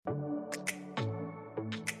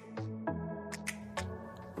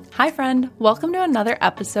Hi, friend. Welcome to another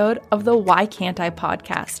episode of the Why Can't I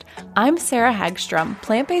podcast. I'm Sarah Hagstrom,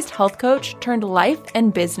 plant-based health coach turned life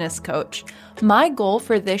and business coach. My goal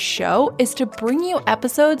for this show is to bring you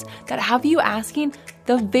episodes that have you asking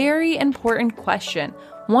the very important question,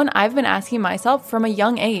 one I've been asking myself from a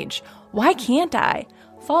young age. Why can't I?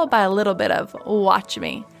 Followed by a little bit of watch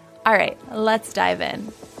me. All right, let's dive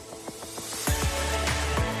in.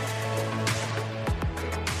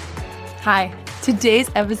 Hi. Today's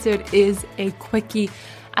episode is a quickie,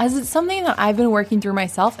 as it's something that I've been working through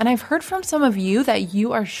myself, and I've heard from some of you that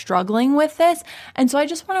you are struggling with this, and so I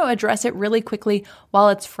just want to address it really quickly while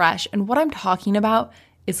it's fresh. And what I'm talking about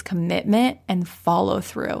is commitment and follow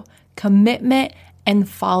through. Commitment and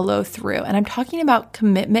follow through. And I'm talking about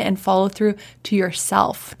commitment and follow through to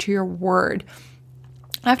yourself, to your word.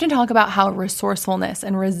 I often talk about how resourcefulness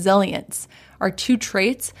and resilience are two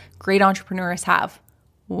traits great entrepreneurs have,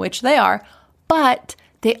 which they are. But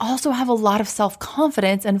they also have a lot of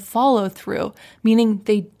self-confidence and follow through, meaning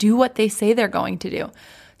they do what they say they're going to do.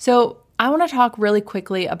 So I want to talk really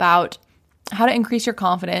quickly about how to increase your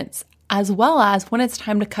confidence, as well as when it's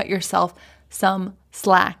time to cut yourself some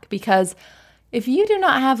slack. Because if you do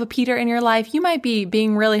not have a Peter in your life, you might be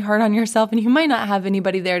being really hard on yourself, and you might not have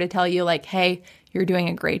anybody there to tell you like, hey, you're doing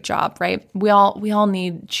a great job, right? We all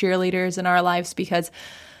need cheerleaders in our lives, because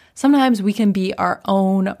sometimes we can be our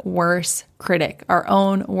own worst critic, our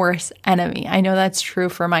own worst enemy. I know that's true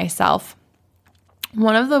for myself.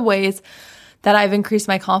 One of the ways that I've increased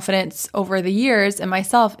my confidence over the years in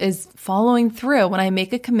myself is following through. When I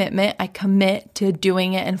make a commitment, I commit to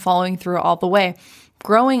doing it and following through all the way.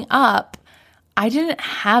 Growing up, I didn't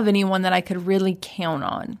have anyone that I could really count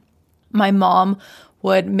on. My mom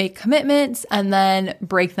would make commitments and then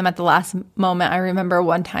break them at the last moment. I remember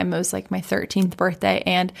one time it was like my 13th birthday,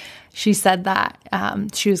 and she said that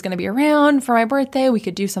she was going to be around for my birthday. We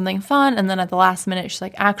could do something fun. And then at the last minute, she's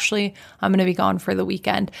like, actually, I'm going to be gone for the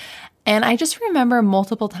weekend. And I just remember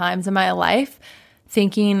multiple times in my life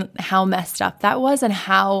thinking how messed up that was, and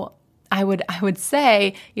how I would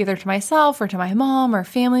say either to myself or to my mom or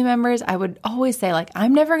family members, I would always say like,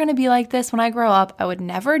 I'm never going to be like this when I grow up. I would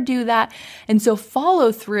never do that. And so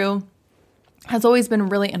follow through has always been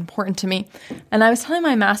really important to me. And I was telling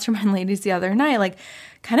my mastermind ladies the other night, like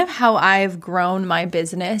kind of how I've grown my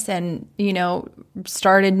business and,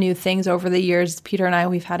 started new things over the years. Peter and I,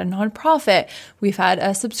 we've had a nonprofit, we've had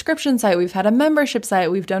a subscription site, we've had a membership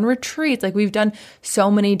site, we've done retreats, like we've done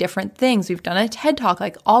so many different things. We've done a TED Talk,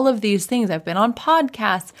 like all of these things. I've been on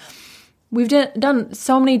podcasts. We've done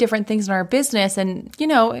so many different things in our business. And,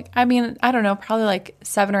 I don't know, probably like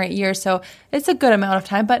 7 or 8 years. So it's a good amount of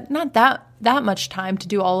time, but not that much time to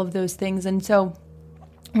do all of those things. And so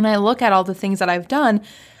when I look at all the things that I've done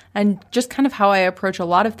and just kind of how I approach a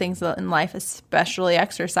lot of things in life, especially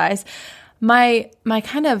exercise, my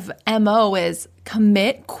kind of MO is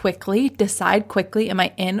commit quickly, decide quickly, am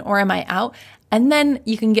I in or am I out? And then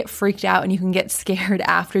you can get freaked out and you can get scared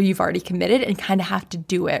after you've already committed and kind of have to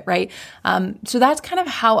do it, right? So that's kind of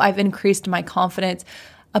how I've increased my confidence.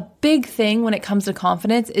 A big thing when it comes to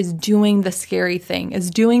confidence is doing the scary thing, is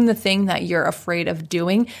doing the thing that you're afraid of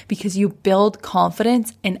doing, because you build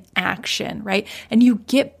confidence in action, right? And you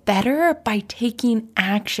get better by taking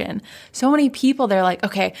action. So many people, they're like,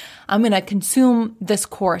 okay, I'm going to consume this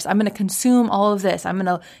course. I'm going to consume all of this. I'm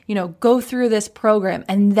going to, go through this program,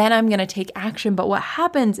 and then I'm going to take action. But what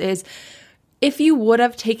happens is, if you would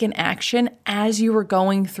have taken action as you were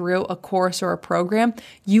going through a course or a program,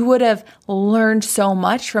 you would have learned so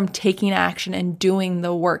much from taking action and doing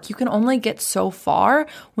the work. You can only get so far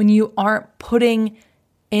when you aren't putting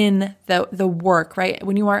in the work, right?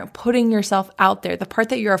 When you aren't putting yourself out there, the part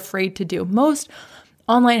that you're afraid to do. Most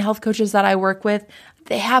online health coaches that I work with,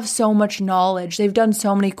 they have so much knowledge. They've done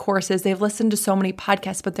so many courses. They've listened to so many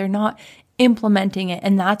podcasts, but they're not implementing it.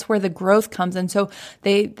 And that's where the growth comes. And so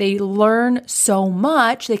they learn so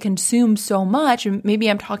much, they consume so much. And maybe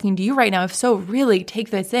I'm talking to you right now. If so, really take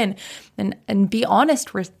this in and be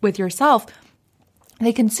honest with yourself.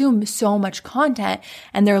 They consume so much content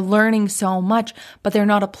and they're learning so much, but they're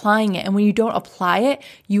not applying it. And when you don't apply it,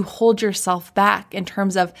 you hold yourself back in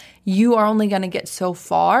terms of you are only going to get so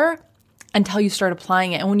far until you start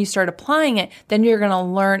applying it. And when you start applying it, then you're going to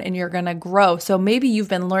learn and you're going to grow. So maybe you've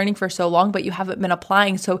been learning for so long, but you haven't been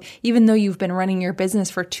applying. So even though you've been running your business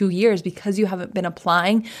for 2 years, because you haven't been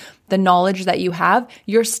applying the knowledge that you have,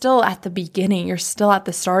 you're still at the beginning. You're still at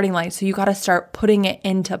the starting line. So you got to start putting it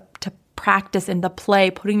into practice, into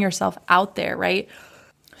play, putting yourself out there, right?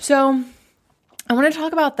 So I want to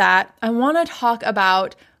talk about that. I want to talk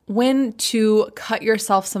about when to cut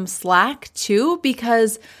yourself some slack too,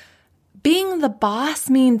 because being the boss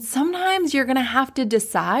means sometimes you're going to have to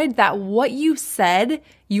decide that what you said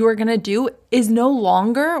you are going to do is no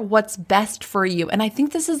longer what's best for you. And I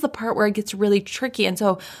think this is the part where it gets really tricky. And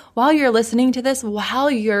so while you're listening to this,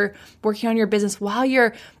 while you're working on your business, while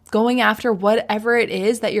you're going after whatever it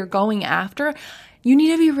is that you're going after, you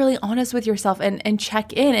need to be really honest with yourself and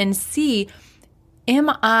check in and see,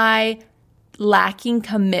 am I lacking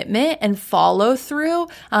commitment and follow through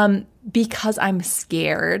because I'm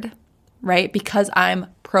scared, right? Because I'm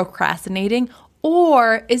procrastinating?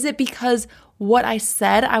 Or is it because what I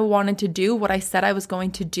said I wanted to do, what I said I was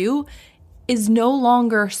going to do, is no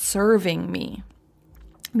longer serving me?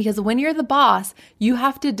 Because when you're the boss, you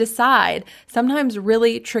have to decide sometimes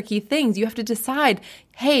really tricky things. You have to decide,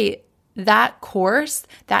 hey, that course,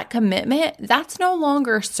 that commitment, that's no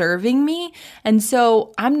longer serving me. And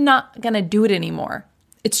so I'm not going to do it anymore.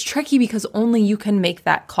 It's tricky because only you can make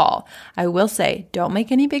that call. I will say, don't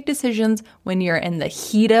make any big decisions when you're in the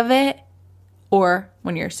heat of it or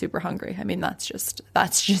when you're super hungry. I mean, that's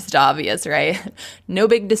just obvious, right? No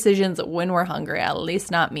big decisions when we're hungry, at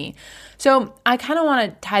least not me. So I kind of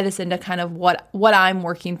want to tie this into kind of what I'm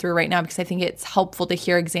working through right now because I think it's helpful to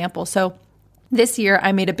hear examples. So this year,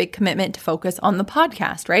 I made a big commitment to focus on the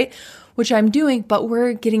podcast, right? Which I'm doing, but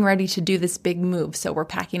we're getting ready to do this big move. So we're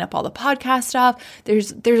packing up all the podcast stuff.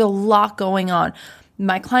 There's a lot going on.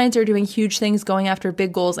 My clients are doing huge things, going after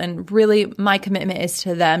big goals, and really my commitment is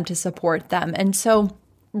to them, to support them. And so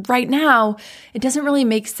right now, it doesn't really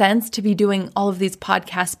make sense to be doing all of these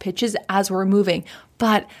podcast pitches as we're moving,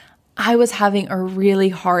 but I was having a really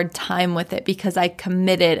hard time with it because I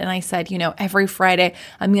committed and I said, every Friday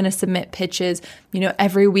I'm going to submit pitches.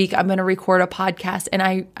 Every week I'm going to record a podcast,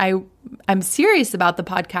 and I'm serious about the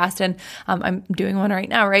podcast, and I'm doing one right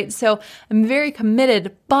now, right? So I'm very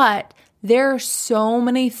committed, but there are so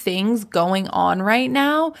many things going on right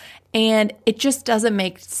now, and it just doesn't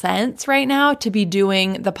make sense right now to be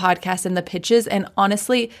doing the podcast and the pitches. And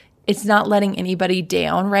honestly, it's not letting anybody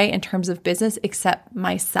down, right, in terms of business except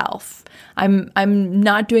myself. I'm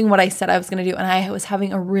not doing what I said I was going to do, and I was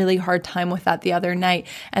having a really hard time with that the other night.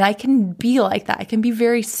 And I can be like that. I can be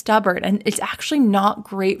very stubborn, and it's actually not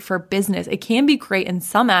great for business. It can be great in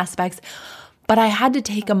some aspects, but I had to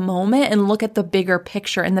take a moment and look at the bigger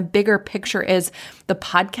picture. And the bigger picture is the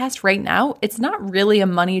podcast right now, it's not really a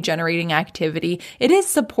money generating activity. It is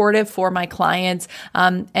supportive for my clients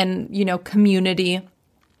and community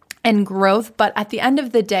and growth. But at the end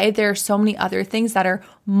of the day, there are so many other things that are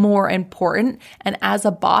more important. And as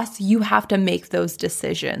a boss, you have to make those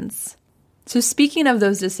decisions. So speaking of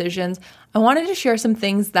those decisions, I wanted to share some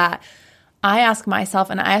things that I ask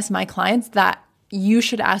myself and I ask my clients that you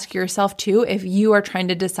should ask yourself too if you are trying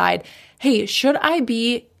to decide, hey, should I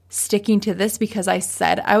be sticking to this because I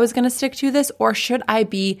said I was going to stick to this, or should I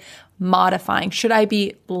be modifying? Should I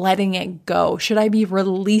be letting it go? Should I be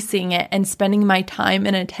releasing it and spending my time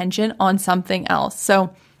and attention on something else?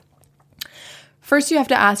 So first you have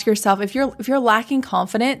to ask yourself, if you're lacking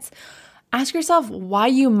confidence, ask yourself why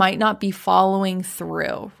you might not be following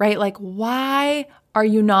through, right? Like, why are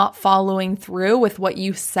you not following through with what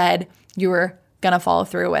you said you were going to follow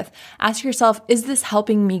through with? Ask yourself, is this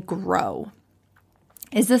helping me grow?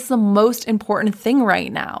 Is this the most important thing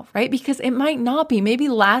right now, right? Because it might not be. Maybe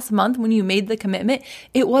last month when you made the commitment,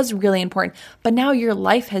 it was really important, but now your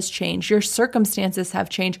life has changed. Your circumstances have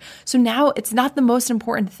changed. So now it's not the most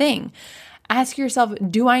important thing. Ask yourself,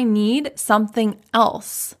 do I need something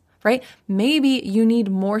else? Right? Maybe you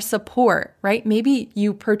need more support, right? Maybe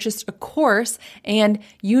you purchased a course and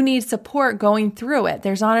you need support going through it.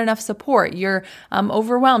 There's not enough support. You're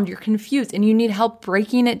overwhelmed, you're confused, and you need help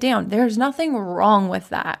breaking it down. There's nothing wrong with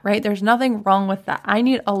that, right? There's nothing wrong with that. I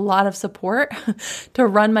need a lot of support to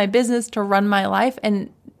run my business, to run my life,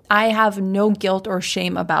 and I have no guilt or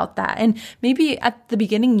shame about that. And maybe at the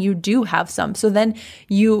beginning you do have some. So then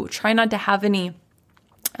you try not to have any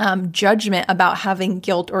judgment about having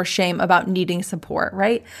guilt or shame about needing support,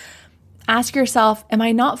 right? Ask yourself, am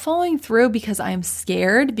I not following through because I'm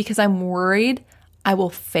scared, because I'm worried I will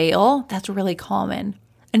fail? That's really common.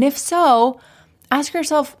 And if so, ask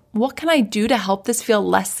yourself, what can I do to help this feel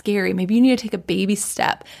less scary? Maybe you need to take a baby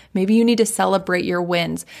step. Maybe you need to celebrate your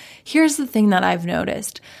wins. Here's the thing that I've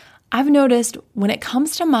noticed. I've noticed when it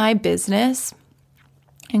comes to my business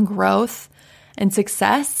and growth and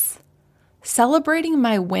success, celebrating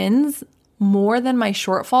my wins more than my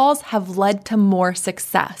shortfalls have led to more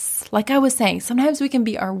success. Like I was saying, sometimes we can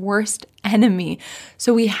be our worst enemy.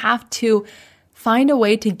 So we have to find a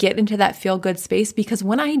way to get into that feel-good space, because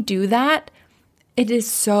when I do that, it is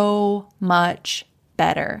so much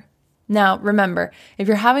better. Now, remember, if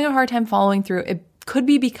you're having a hard time following through, it could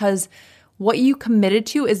be because what you committed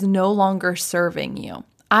to is no longer serving you.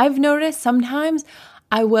 I've noticed sometimes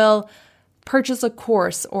I will purchase a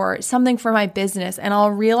course or something for my business and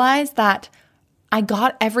I'll realize that I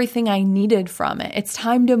got everything I needed from it. It's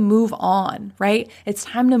time to move on, right? It's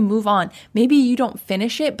time to move on. Maybe you don't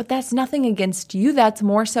finish it, but that's nothing against you. That's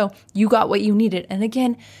more so you got what you needed. And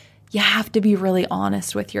again, you have to be really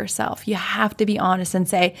honest with yourself. You have to be honest and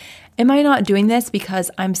say, am I not doing this because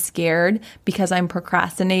I'm scared, because I'm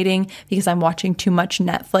procrastinating, because I'm watching too much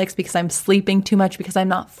Netflix, because I'm sleeping too much, because I'm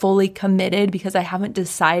not fully committed, because I haven't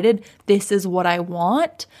decided this is what I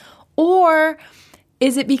want? Or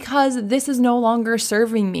is it because this is no longer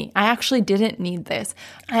serving me? I actually didn't need this.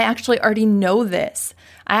 I actually already know this.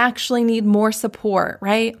 I actually need more support,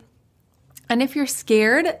 right? And if you're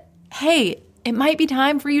scared, hey, it might be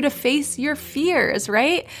time for you to face your fears,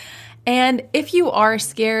 right? And if you are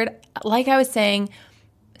scared, like I was saying,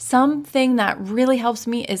 something that really helps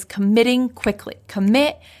me is committing quickly.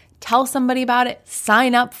 Commit, tell somebody about it,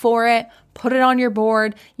 sign up for it, put it on your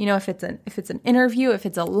board. You know, if it's an interview, if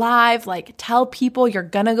it's a live, like tell people you're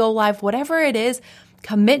gonna go live, whatever it is,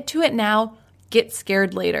 commit to it now, get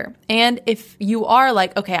scared later. And if you are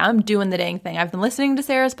like, okay, I'm doing the dang thing. I've been listening to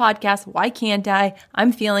Sarah's podcast. Why can't I?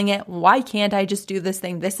 I'm feeling it. Why can't I just do this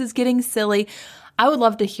thing? This is getting silly. I would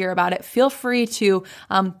love to hear about it. Feel free to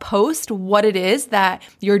post what it is that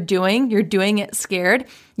you're doing. You're doing it scared.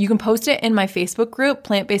 You can post it in my Facebook group,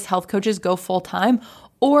 Plant-Based Health Coaches Go Full Time,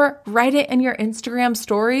 or write it in your Instagram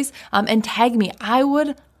stories and tag me. I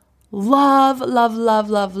would love, love, love,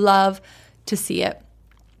 love, love to see it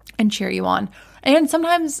and cheer you on. And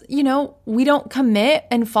sometimes, we don't commit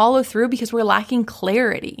and follow through because we're lacking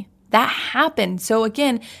clarity. That happens. So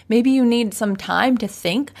again, maybe you need some time to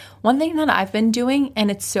think. One thing that I've been doing,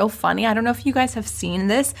 and it's so funny, I don't know if you guys have seen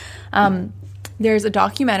this. There's a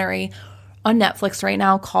documentary on Netflix right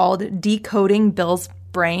now called Decoding Bill's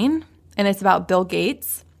Brain, and it's about Bill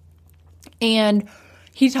Gates. And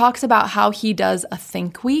he talks about how he does a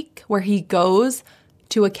think week where he goes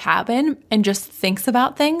to a cabin and just thinks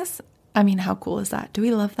about things. I mean, how cool is that? Do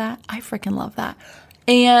we love that? I freaking love that.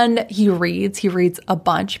 And he reads a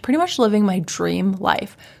bunch, pretty much living my dream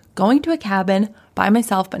life. Going to a cabin by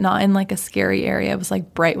myself, but not in like a scary area. It was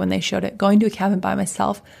like bright when they showed it. Going to a cabin by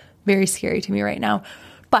myself, very scary to me right now.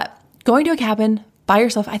 But going to a cabin by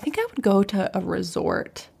yourself, I think I would go to a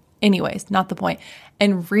resort. Anyways, not the point.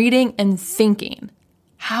 And reading and thinking.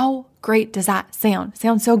 How great does that sound?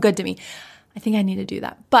 Sounds so good to me. I think I need to do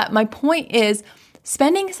that. But my point is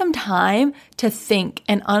spending some time to think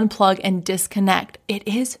and unplug and disconnect. It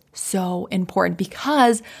is so important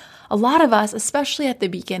because a lot of us, especially at the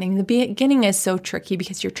beginning is so tricky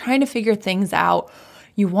because you're trying to figure things out.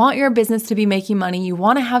 You want your business to be making money. You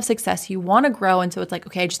want to have success. You want to grow. And so it's like,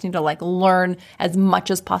 okay, I just need to learn as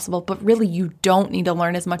much as possible. But really, you don't need to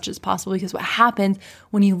learn as much as possible because what happens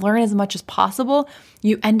when you learn as much as possible,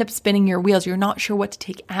 you end up spinning your wheels. You're not sure what to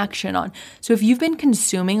take action on. So if you've been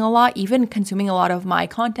consuming a lot, even consuming a lot of my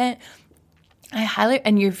content,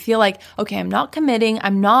 and you feel like, okay, I'm not committing.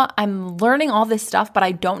 I'm learning all this stuff, but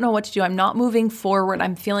I don't know what to do. I'm not moving forward.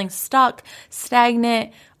 I'm feeling stuck,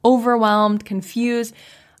 stagnant, overwhelmed, confused.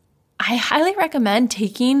 I highly recommend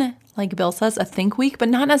taking, like Bill says, a think week, but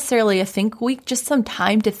not necessarily a think week, just some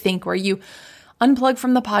time to think where you unplug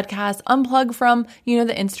from the podcast, unplug from, the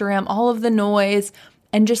Instagram, all of the noise,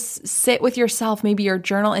 and just sit with yourself, maybe your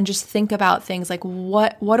journal, and just think about things like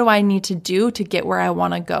what do I need to do to get where I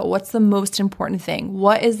want to go? What's the most important thing?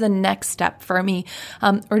 What is the next step for me?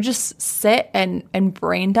 Or just sit and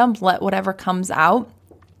brain dump, let whatever comes out.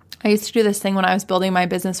 I used to do this thing when I was building my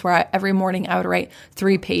business where every morning I would write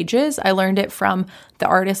 3 pages. I learned it from The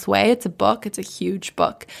Artist's Way. It's a book. It's a huge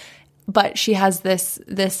book. But she has this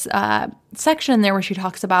section there where she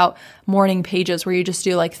talks about morning pages where you just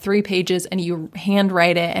do 3 pages and you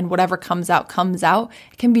handwrite it and whatever comes out, comes out.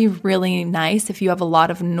 It can be really nice if you have a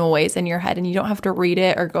lot of noise in your head and you don't have to read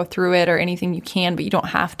it or go through it or anything. You can, but you don't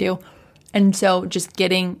have to. And so just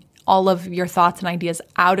getting all of your thoughts and ideas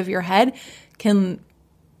out of your head can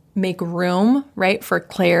make room, right, for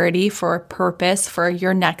clarity, for purpose, for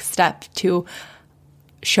your next step to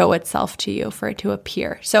show itself to you, for it to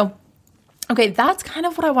appear. So, okay, that's kind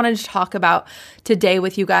of what I wanted to talk about today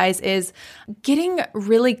with you guys is getting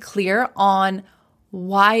really clear on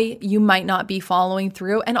why you might not be following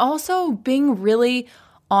through and also being really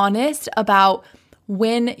honest about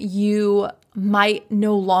when you might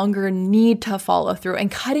no longer need to follow through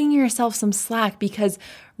and cutting yourself some slack because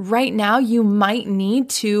right now you might need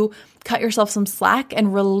to cut yourself some slack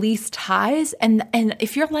and release ties. And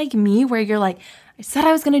if you're like me where you're like, I said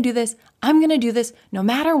I was going to do this. I'm going to do this no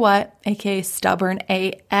matter what, aka stubborn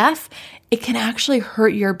AF. It can actually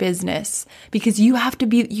hurt your business because you have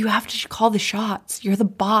to call the shots. You're the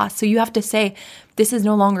boss. So you have to say, this is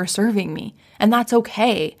no longer serving me. And that's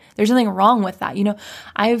okay. There's nothing wrong with that.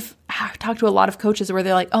 I've talked to a lot of coaches where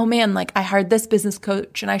they're like, oh man, like I hired this business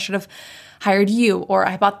coach and I should have hired you, or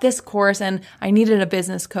I bought this course and I needed a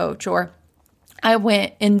business coach, or I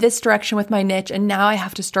went in this direction with my niche and now I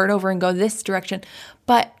have to start over and go this direction.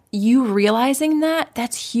 But you realizing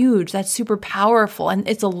that's huge. That's super powerful. And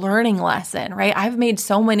it's a learning lesson, right? I've made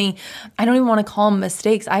so many, I don't even want to call them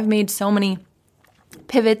mistakes. I've made so many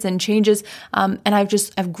pivots and changes. And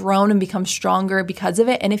I've grown and become stronger because of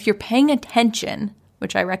it. And if you're paying attention,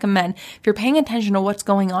 which I recommend, if you're paying attention to what's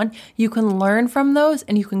going on, you can learn from those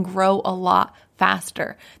and you can grow a lot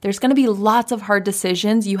faster. There's going to be lots of hard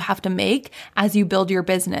decisions you have to make as you build your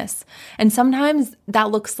business. And sometimes that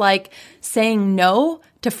looks like saying no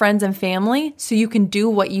to friends and family so you can do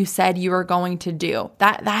what you said you were going to do.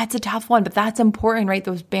 That's a tough one, but that's important, right?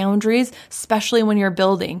 Those boundaries, especially when you're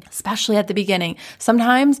building, especially at the beginning.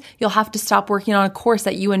 Sometimes you'll have to stop working on a course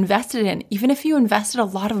that you invested in, even if you invested a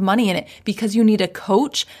lot of money in it, because you need a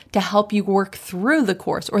coach to help you work through the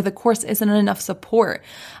course, or the course isn't enough support.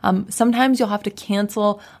 Sometimes you'll have to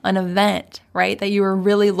cancel an event, right, that you were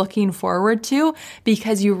really looking forward to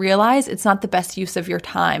because you realize it's not the best use of your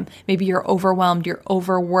time. Maybe you're overwhelmed, you're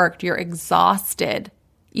overworked, you're exhausted.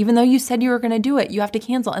 Even though you said you were going to do it, you have to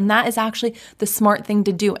cancel. And that is actually the smart thing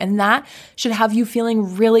to do. And that should have you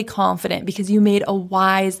feeling really confident because you made a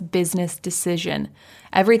wise business decision.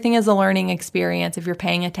 Everything is a learning experience if you're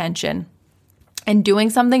paying attention. And doing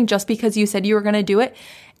something just because you said you were going to do it,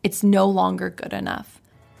 it's no longer good enough.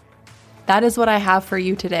 That is what I have for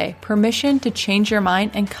you today. Permission to change your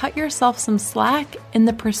mind and cut yourself some slack in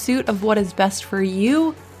the pursuit of what is best for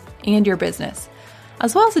you and your business,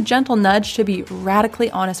 as well as a gentle nudge to be radically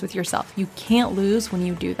honest with yourself. You can't lose when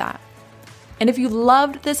you do that. And if you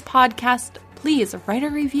loved this podcast, please write a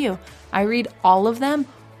review. I read all of them,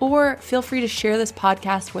 or feel free to share this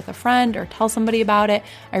podcast with a friend or tell somebody about it.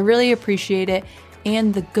 I really appreciate it.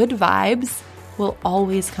 And the good vibes will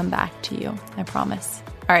always come back to you. I promise.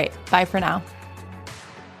 All right, bye for now.